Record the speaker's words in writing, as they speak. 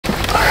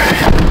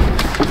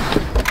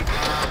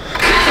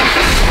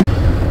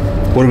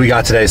What do we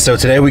got today? So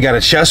today we got a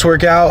chest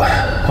workout.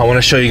 I want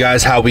to show you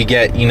guys how we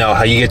get,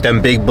 how you get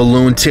them big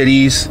balloon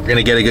titties. We're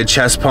gonna get a good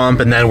chest pump,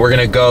 and then we're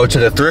gonna go to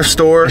the thrift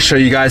store, show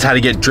you guys how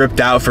to get dripped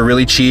out for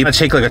really cheap. I'm gonna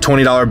take like a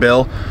 $20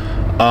 bill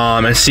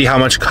and see how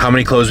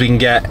many clothes we can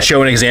get.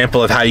 Show an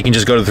example of how you can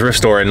just go to the thrift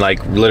store and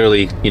like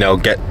literally,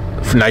 get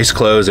nice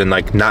clothes and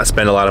like not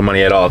spend a lot of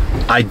money at all.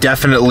 I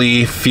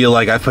definitely feel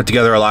like I've put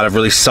together a lot of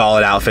really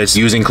solid outfits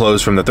using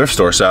clothes from the thrift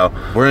store. So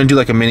we're gonna do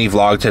like a mini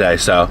vlog today.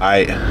 So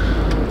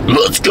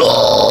let's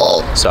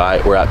go.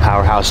 So we're at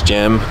Powerhouse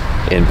Gym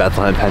in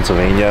Bethlehem,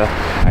 Pennsylvania.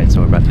 All right,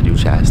 so we're about to do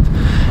chest.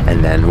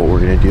 And then what we're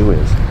gonna do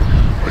is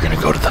we're gonna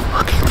go to the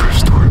fucking thrift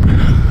store.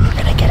 We're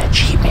gonna get a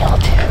cheat meal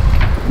too.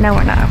 No,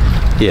 we're not.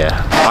 Yeah.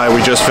 All right,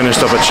 we just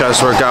finished up a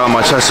chest workout.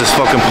 My chest is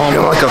fucking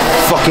pumping like a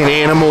fucking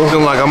animal.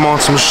 Feeling like I'm on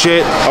some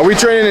shit. Are we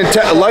training in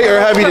light or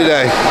heavy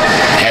today?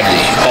 Heavy,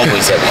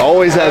 always heavy.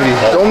 Always heavy.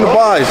 Throw them the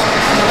buys.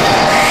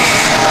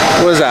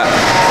 What is that?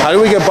 How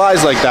do we get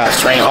buys like that?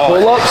 Train hard.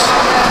 Pull-ups?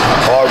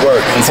 Hard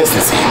work,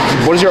 consistency.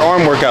 What does your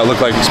arm workout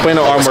look like? Explain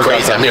the arm workout.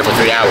 Crazy. I'm here for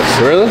 3 hours.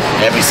 Really?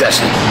 Every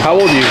session. How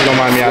old are you, if you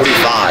don't mind me asking?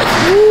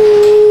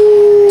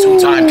 45.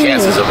 Two-time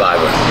cancer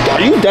survivor.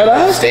 Are you dead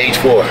ass? Stage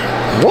 4.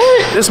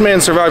 What? This man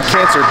survived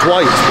cancer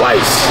twice.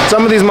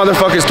 Some of these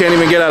motherfuckers can't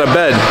even get out of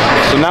bed.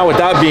 So now with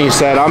that being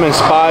said, I'm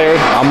inspired,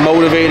 I'm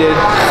motivated.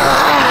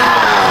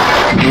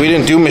 We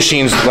didn't do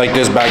machines like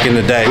this back in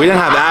the day. We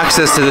didn't have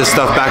access to this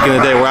stuff back in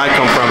the day where I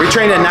come from. We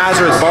trained at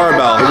Nazareth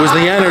Barbell. It was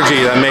the energy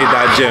that made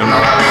that gym.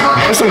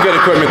 There's some good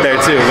equipment there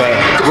too, but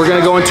we're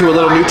gonna go into a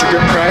little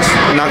Nutri-Grip press.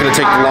 I'm not gonna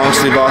take the long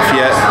sleeve off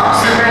yet.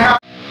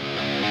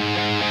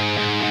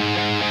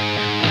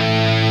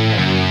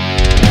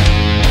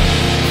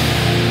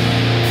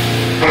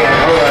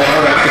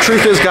 The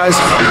truth is, guys,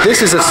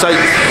 this is a sight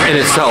in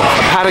itself.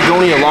 A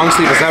Patagonia long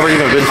sleeve has never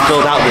even been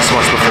filled out this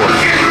much before.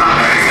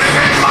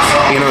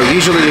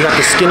 Usually you got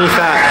the skinny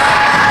fat,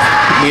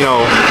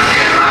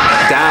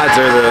 dads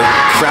are the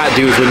fat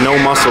dudes with no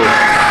muscle.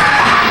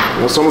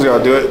 Well, someone's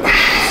gotta do it.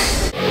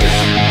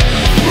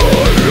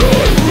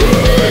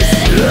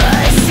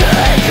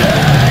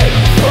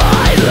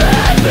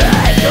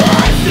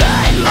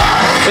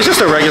 It's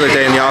just a regular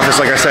day in the office,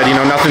 like I said,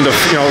 nothing to,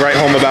 write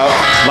home about.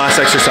 Last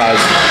exercise,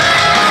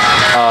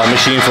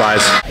 machine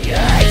flies.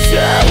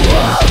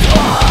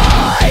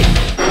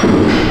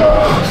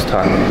 It's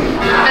time.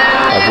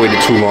 I've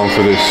waited too long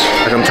for this.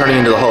 Like I'm turning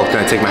into the Hulk,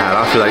 then I take my hat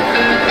off, I feel like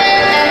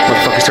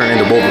motherfucker's turning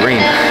into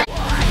Wolverine.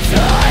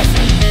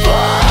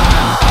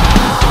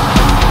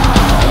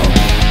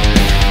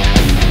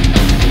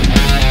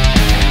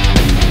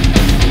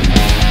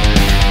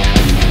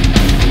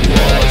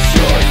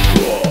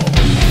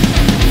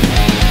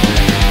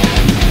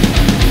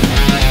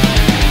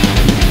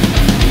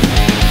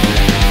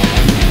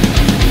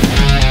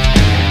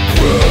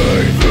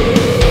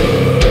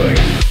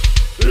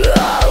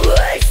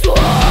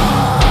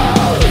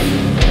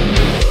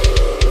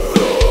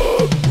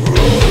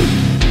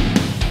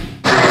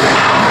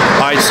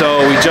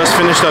 So we just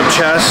finished up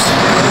chest.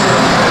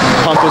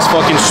 Pump was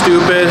fucking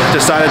stupid.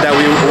 Decided that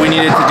we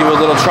needed to do a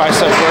little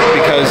tricep work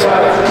because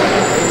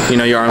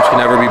your arms can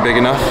never be big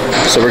enough.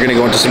 So we're gonna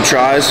go into some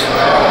tries.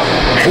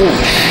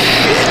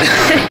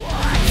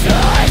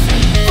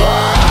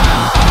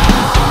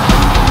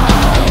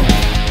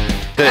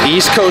 The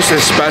East Coast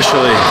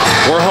especially,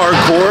 we're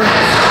hardcore,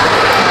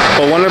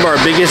 but one of our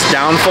biggest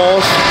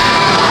downfalls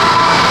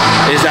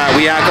is that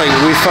we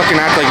fucking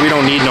act like we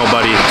don't need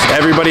nobody.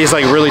 Everybody's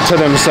like really to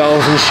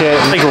themselves and shit.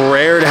 It's like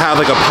rare to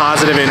have like a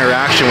positive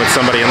interaction with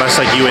somebody unless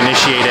like you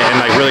initiate it and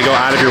like really go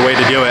out of your way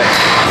to do it.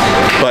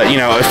 But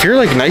if you're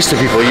like nice to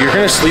people, you're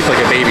gonna sleep like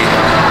a baby.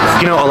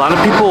 A lot of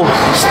people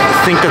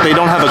think that they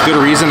don't have a good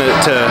reason to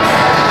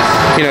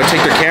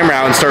take their camera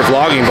out and start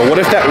vlogging, but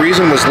what if that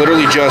reason was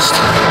literally just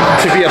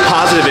to be a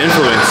positive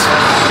influence?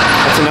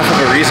 That's enough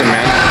of a reason,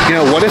 man.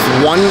 What if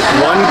one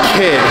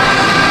kid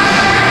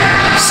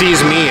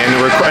sees me and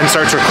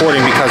starts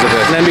recording because of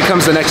it, and then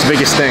becomes the next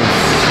biggest thing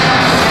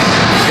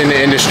in the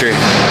industry?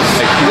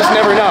 Like, you just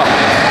never know.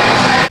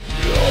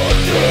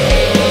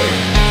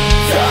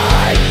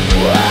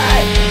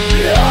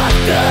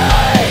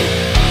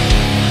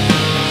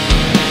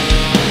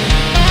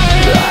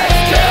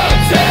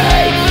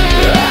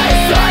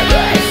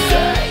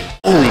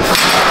 Holy fuck,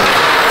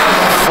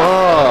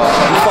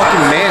 I'm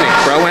fucking manic,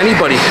 bro.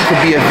 Anybody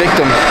could be a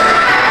victim.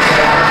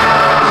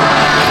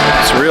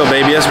 It's real,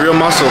 baby. That's real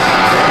muscle.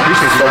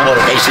 Appreciate you, So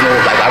motivational.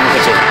 Like I look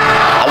at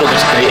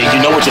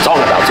you know what you're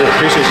talking about too.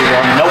 Appreciate you,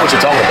 bro. You know what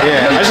you're talking about.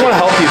 Yeah, I just want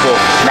to help people.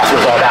 And that's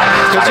what it's all about.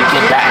 Try to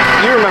get back.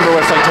 You remember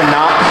what it's like to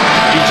not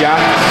be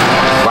jacked?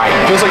 Right.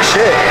 Feels like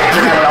shit.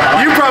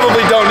 You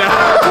probably don't know.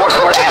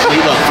 Four-sport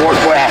athlete. Look,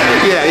 four-sport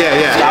athlete. Yeah.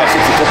 I was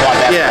 60 football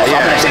basketball. Yeah.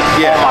 So I've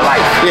been all my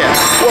life. Yeah.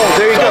 Well,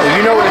 there you go.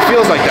 You know what it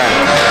feels like then.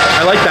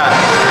 I like that.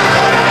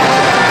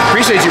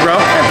 Appreciate you, bro.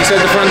 You said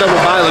the front double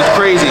body looked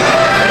crazy.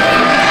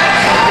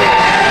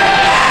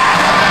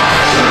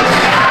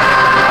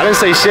 I didn't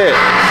say shit.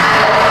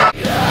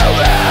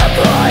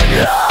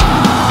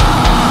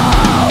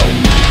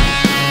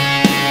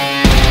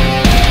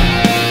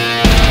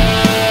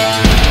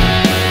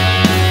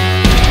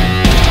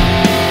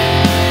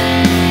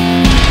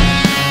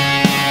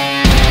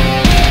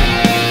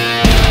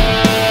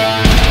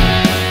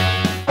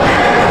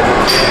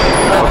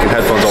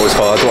 it's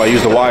called. That's why I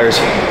use the wires.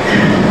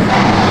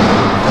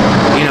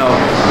 You know,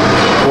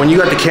 when you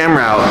got the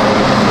camera out,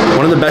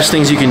 one of the best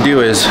things you can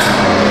do is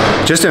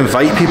just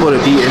invite people to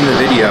be in the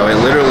video. It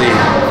literally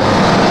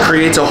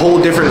creates a whole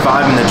different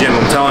vibe in the gym,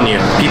 I'm telling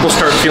you. People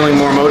start feeling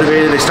more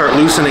motivated, they start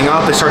loosening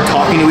up, they start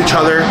talking to each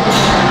other.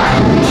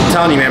 I'm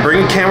telling you, man,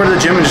 bring a camera to the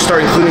gym and just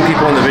start including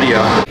people in the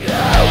video.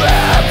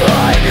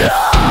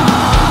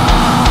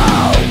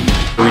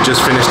 We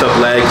just finished up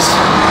legs.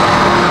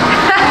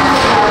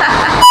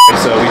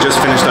 So we just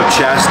finished up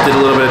chest, did a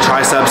little bit of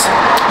triceps.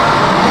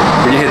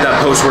 We're gonna hit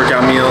that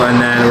post-workout meal and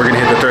then we're gonna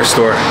hit the thrift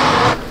store.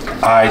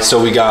 All right,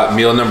 so we got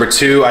meal number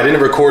 2. I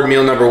didn't record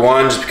meal number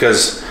 1 just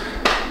because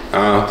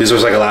this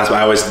was like a last,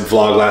 I always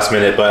vlog last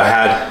minute, but I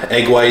had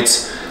egg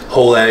whites,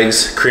 whole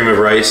eggs, cream of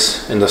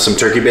rice, and some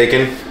turkey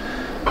bacon.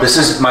 This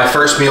is my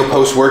first meal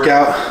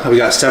post-workout. We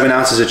got 7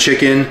 ounces of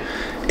chicken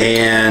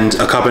and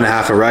a cup and a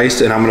half of rice,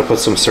 and I'm gonna put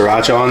some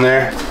sriracha on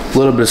there. A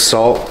little bit of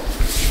salt.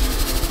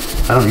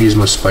 I don't use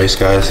much spice,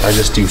 guys. I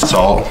just do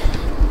salt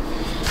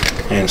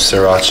and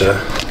sriracha.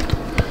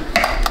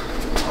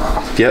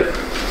 Yep.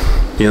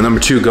 Meal number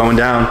 2 going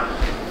down.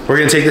 We're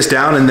gonna take this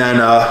down and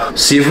then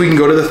see if we can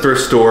go to the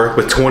thrift store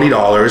with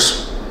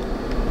 $20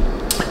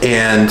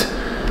 and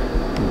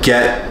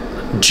get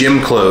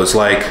gym clothes,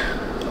 like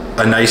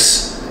a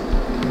nice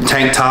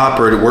tank top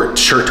or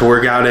shirt to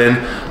work out in,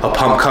 a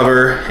pump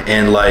cover,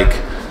 and like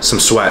some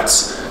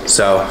sweats.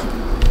 So,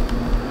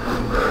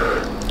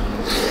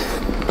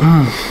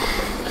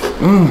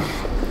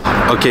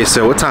 Okay,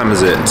 so what time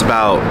is it? It's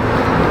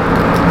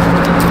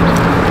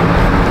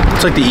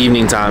like the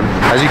evening time.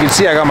 As you can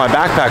see, I got my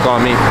backpack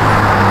on me,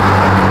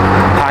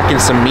 packing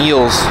some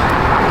meals.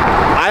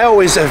 I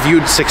always have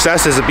viewed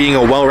success as being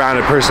a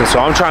well-rounded person, so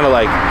I'm trying to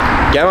like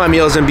get my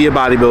meals and be a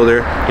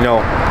bodybuilder. You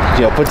know,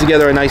 put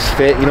together a nice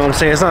fit. You know what I'm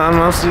saying? It's not,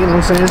 you know what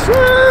I'm saying? It's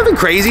nothing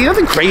crazy,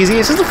 nothing crazy.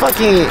 It's just a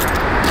fucking,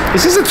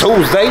 it's just a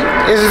Tuesday.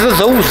 It's just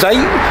a Tuesday.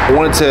 I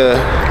wanted to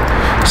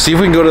see if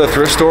we can go to the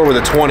thrift store with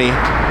a 20,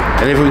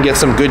 and if we can get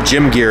some good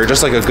gym gear,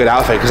 just like a good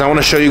outfit, because I want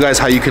to show you guys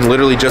how you can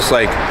literally just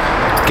like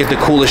get the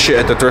coolest shit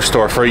at the thrift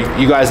store. For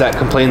you guys that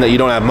complain that you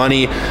don't have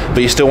money, but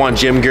you still want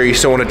gym gear, you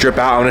still want to drip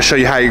out, I want to show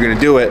you how you're going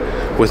to do it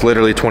with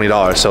literally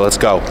 $20. So let's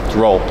go. Let's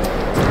roll.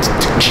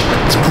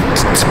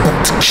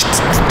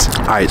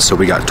 All right, so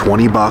we got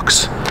 20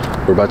 bucks.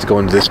 We're about to go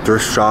into this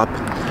thrift shop,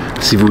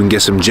 see if we can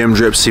get some gym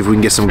drips, see if we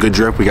can get some good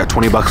drip. We got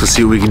 20 bucks, let's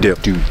see what we can do.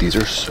 Dude, these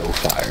are so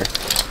fire.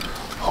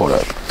 Hold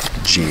up.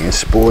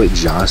 Genius Boy,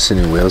 Johnson,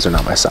 and Wales are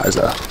not my size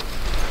though.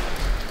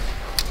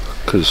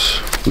 Cause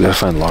we gotta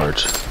find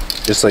large.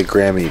 Just like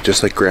Grammy,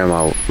 just like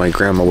Grandma. My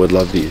grandma would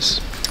love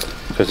these.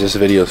 Cause this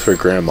video is for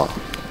Grandma.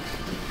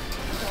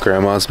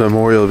 Grandma's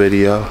memorial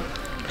video.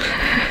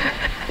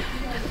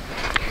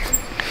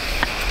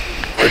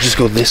 Or just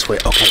go this way,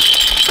 okay.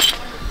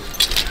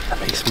 That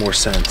makes more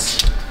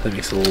sense. That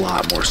makes a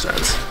lot more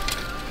sense.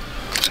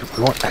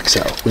 We want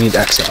XL, we need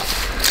XL.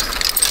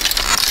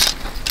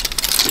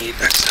 We need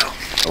XL.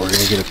 We're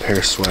gonna get a pair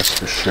of sweats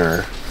for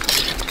sure,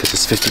 because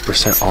it's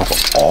 50% off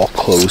of all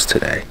clothes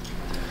today.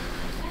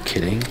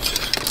 Kidding?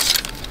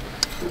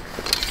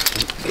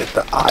 Get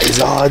the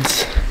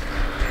Izods.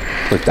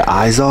 Look, the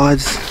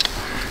Izods,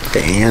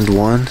 the and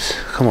ones.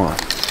 Come on.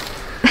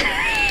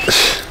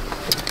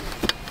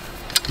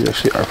 You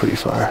actually are pretty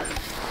far.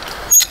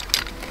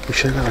 We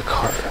should have got a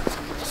cart.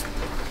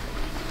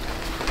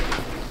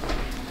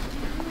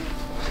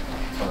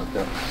 Oh,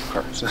 no,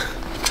 carts.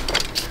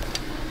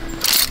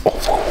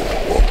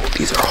 Oh,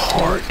 these are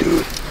hard,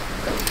 dude.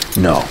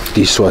 No,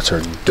 these sweats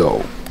are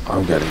dope.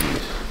 I'm getting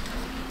these.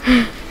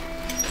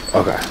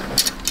 Okay.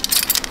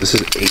 This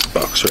is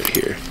 $8 right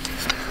here.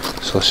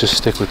 So let's just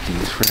stick with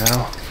these for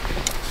now.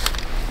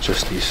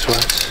 Just these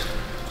sweats.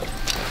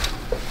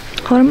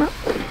 Hold them up.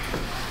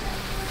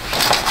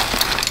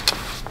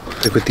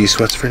 Stick with these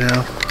sweats for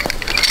now.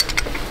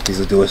 These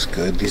will do us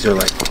good. These are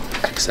like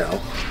XL.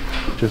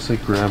 Just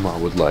like Grandma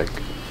would like.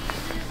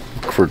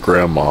 For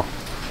Grandma.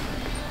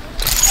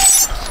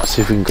 Let's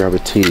see if we can grab a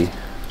tee.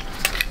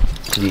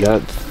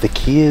 The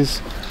key is,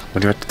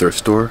 when you're at the thrift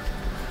store,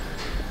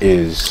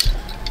 is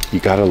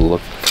you gotta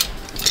look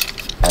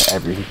at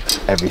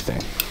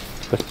everything.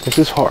 But this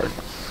is hard.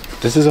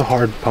 This is a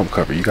hard pump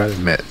cover, you gotta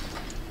admit.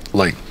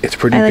 Like, it's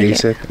pretty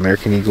basic.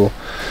 American Eagle.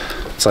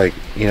 It's like,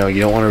 you know,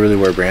 you don't want to really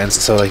wear brands.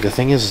 So like the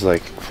thing is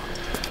like,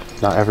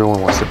 not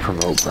everyone wants to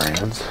promote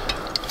brands.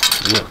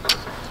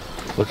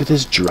 Look at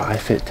this dry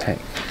fit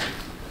tank.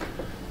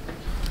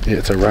 Yeah,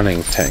 it's a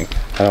running tank.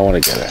 I don't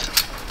want to get it.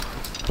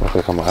 I don't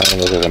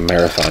look like a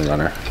marathon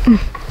runner.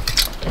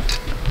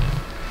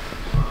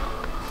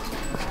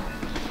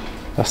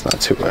 That's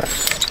not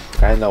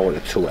 2X. I know what a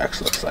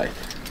 2X looks like.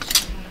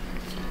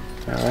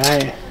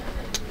 Alright.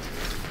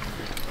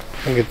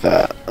 Look at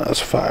that. That's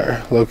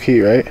fire. Low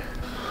key, right?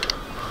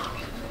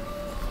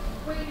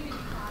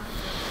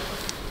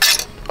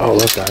 Oh,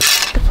 look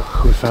guys.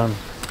 We found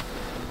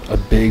a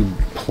big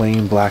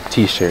plain black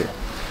t-shirt.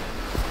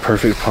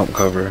 Perfect pump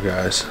cover,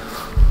 guys.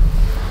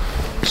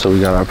 So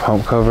we got our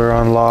pump cover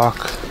on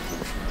lock.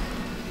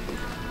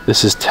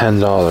 This is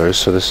 $10,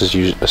 so this is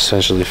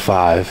essentially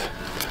 $5.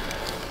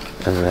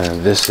 And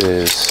then this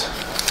is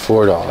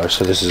 $4,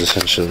 so this is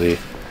essentially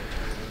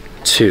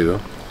 $2.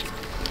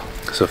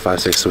 So 5,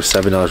 6, so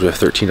 $7. We have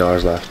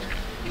 $13 left.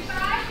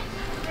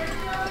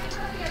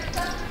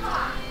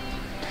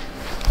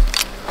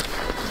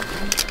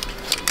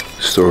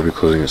 Store will be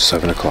closing at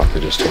 7 o'clock, they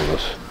just told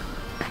us.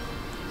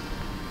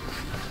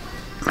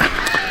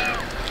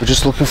 We're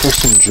just looking for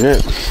some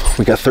drip.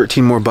 We got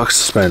 13 more bucks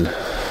to spend.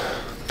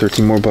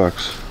 13 more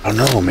bucks. I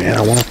don't know, man.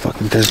 I want to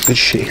fucking, there's good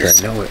shit here.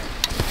 I know it.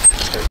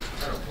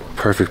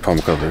 Perfect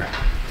pump cover.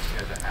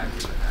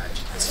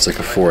 It's like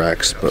a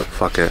 4X, but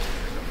fuck it.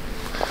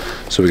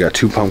 So we got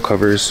 2 pump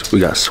covers. We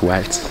got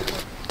sweats.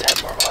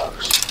 10 more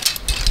bucks.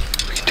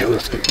 We can do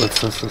it.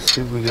 Let's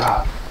see what we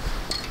got.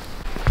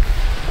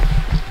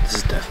 This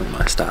is definitely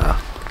my style.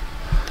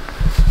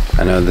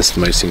 I know this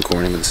might seem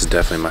corny, but this is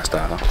definitely my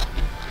style.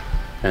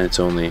 And it's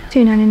only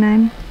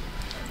 $2.99.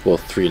 well,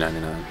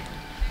 $3.99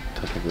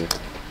 technically.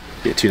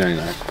 Yeah,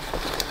 $2.99.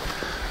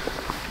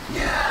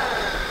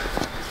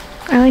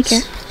 Yeah. I like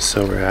it.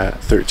 So we're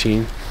at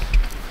 13.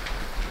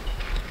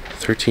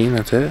 13,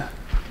 that's it?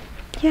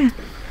 Yeah.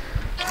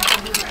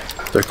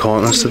 They're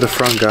calling us to the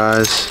front,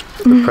 guys.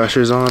 The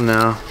pressure's on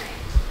now.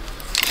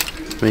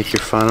 Make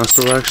your final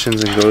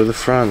selections and go to the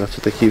front. That's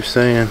what they keep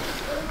saying.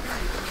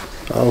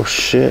 Oh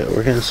shit,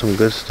 we're getting some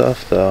good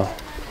stuff though.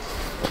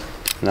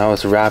 Now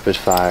it's rapid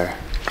fire.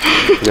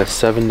 We got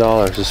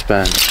 $7 to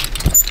spend.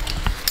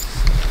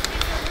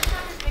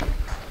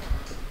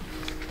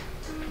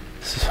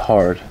 This is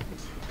hard.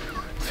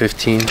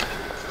 15.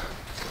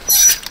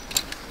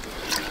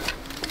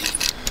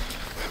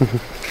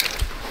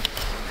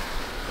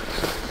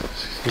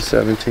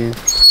 $17.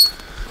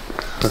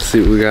 Let's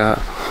see what we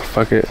got.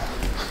 Fuck it.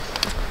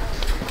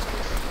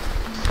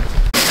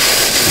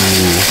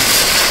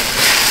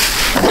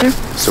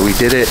 So we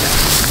did it.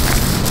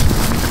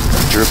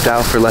 Dripped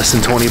out for less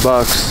than 20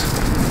 bucks.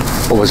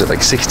 What was it, like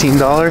 $16?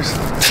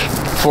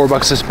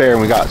 $4 to spare,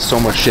 and we got so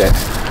much shit.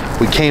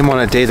 We came on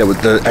a day that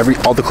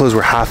all the clothes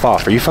were half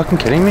off. Are you fucking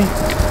kidding me?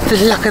 The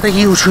luck of the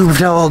YouTube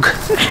vlog.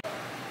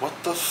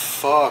 What the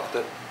fuck?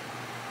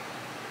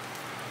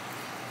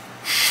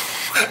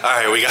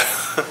 Alright,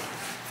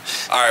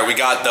 we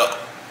got the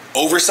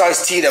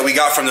oversized tee that we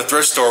got from the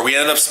thrift store. We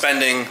ended up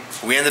spending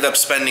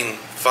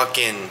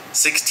fucking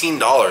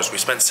 $16. We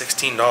spent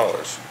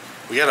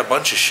 $16. We got a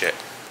bunch of shit.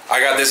 I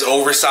got this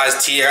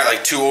oversized tee. I got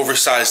like 2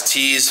 oversized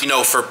tees, you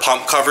know, for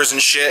pump covers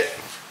and shit.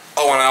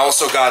 Oh, and I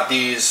also got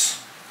these.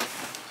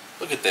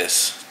 Look at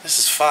this. This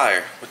is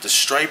fire with the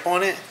stripe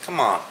on it. Come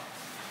on.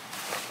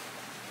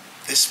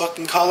 This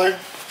fucking collared.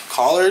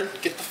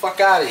 Get the fuck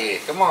out of here.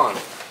 Come on.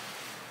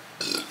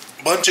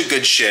 Bunch of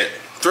good shit.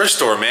 Thrift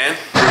store, man.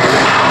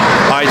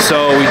 Alright,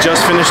 so we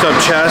just finished up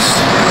chest.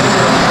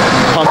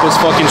 Pump was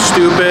fucking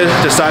stupid.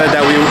 Decided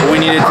that we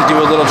needed to do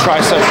a little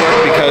tricep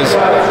work because,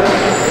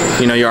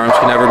 you know, your arms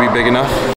can never be big enough.